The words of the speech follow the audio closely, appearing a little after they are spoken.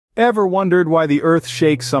Ever wondered why the Earth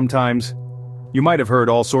shakes sometimes? You might have heard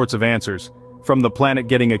all sorts of answers, from the planet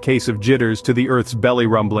getting a case of jitters to the Earth's belly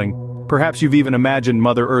rumbling. Perhaps you've even imagined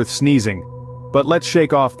Mother Earth sneezing. But let's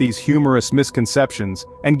shake off these humorous misconceptions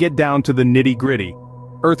and get down to the nitty-gritty.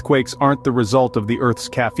 Earthquakes aren't the result of the Earth's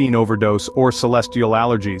caffeine overdose or celestial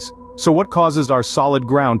allergies. So what causes our solid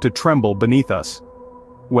ground to tremble beneath us?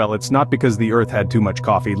 Well, it's not because the Earth had too much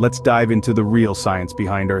coffee. Let's dive into the real science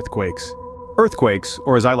behind earthquakes. Earthquakes,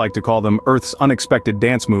 or as I like to call them, Earth's unexpected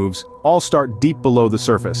dance moves, all start deep below the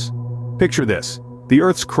surface. Picture this. The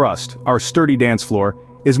Earth's crust, our sturdy dance floor,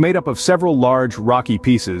 is made up of several large, rocky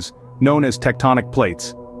pieces, known as tectonic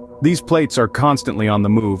plates. These plates are constantly on the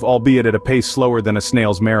move, albeit at a pace slower than a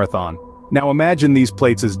snail's marathon. Now imagine these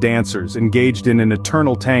plates as dancers, engaged in an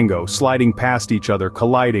eternal tango, sliding past each other,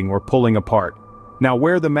 colliding or pulling apart. Now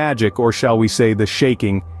where the magic, or shall we say the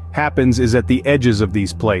shaking, happens is at the edges of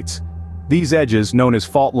these plates. These edges, known as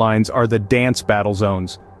fault lines, are the dance battle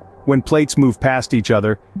zones. When plates move past each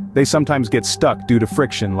other, they sometimes get stuck due to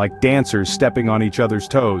friction, like dancers stepping on each other's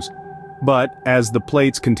toes. But, as the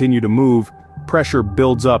plates continue to move, pressure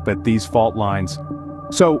builds up at these fault lines.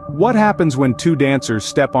 So, what happens when two dancers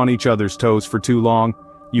step on each other's toes for too long?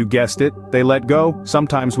 You guessed it, they let go,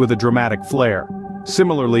 sometimes with a dramatic flare.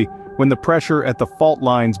 Similarly, when the pressure at the fault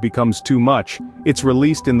lines becomes too much, it's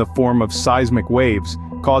released in the form of seismic waves,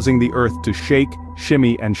 causing the Earth to shake,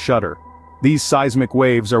 shimmy, and shudder. These seismic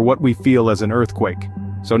waves are what we feel as an earthquake.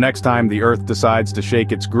 So next time the Earth decides to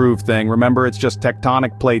shake its groove thing, remember it's just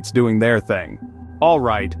tectonic plates doing their thing.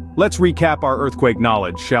 Alright, let's recap our earthquake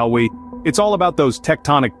knowledge, shall we? It's all about those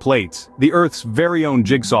tectonic plates, the Earth's very own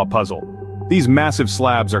jigsaw puzzle. These massive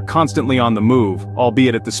slabs are constantly on the move,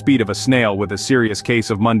 albeit at the speed of a snail with a serious case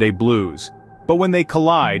of Monday blues. But when they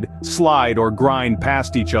collide, slide, or grind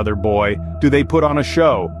past each other, boy, do they put on a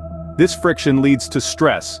show. This friction leads to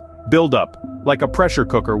stress, buildup, like a pressure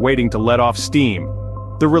cooker waiting to let off steam.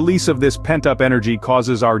 The release of this pent-up energy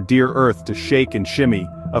causes our dear Earth to shake and shimmy,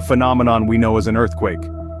 a phenomenon we know as an earthquake.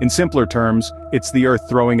 In simpler terms, it's the Earth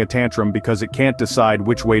throwing a tantrum because it can't decide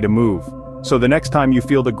which way to move. So the next time you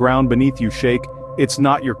feel the ground beneath you shake, it's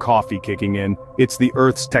not your coffee kicking in, it's the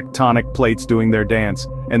Earth's tectonic plates doing their dance.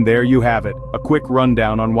 And there you have it, a quick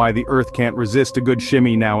rundown on why the Earth can't resist a good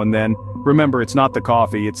shimmy now and then. Remember, it's not the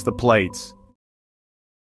coffee, it's the plates.